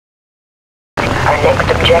next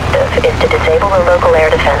objective is to disable the local air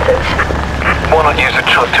defenses. Why not use a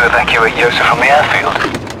truck to evacuate Yosef from the airfield?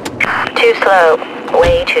 Too slow.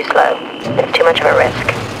 Way too slow. It's too much of a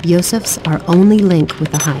risk. Yosef's our only link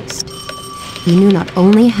with the heist. He knew not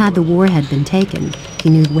only had the warhead been taken, he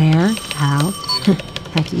knew where, how.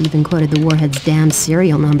 Heck, he even quoted the warhead's damn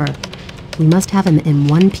serial number. We must have him in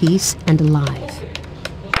one piece and alive.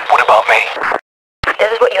 What about me?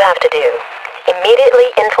 This is what you have to do. Immediately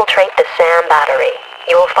infiltrate the SAM battery.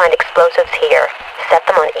 You will find explosives here. Set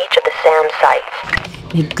them on each of the SAM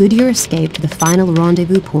sites. Make good your escape to the final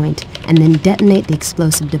rendezvous point, and then detonate the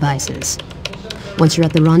explosive devices. Once you're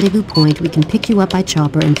at the rendezvous point, we can pick you up by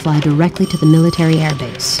chopper and fly directly to the military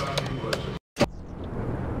airbase.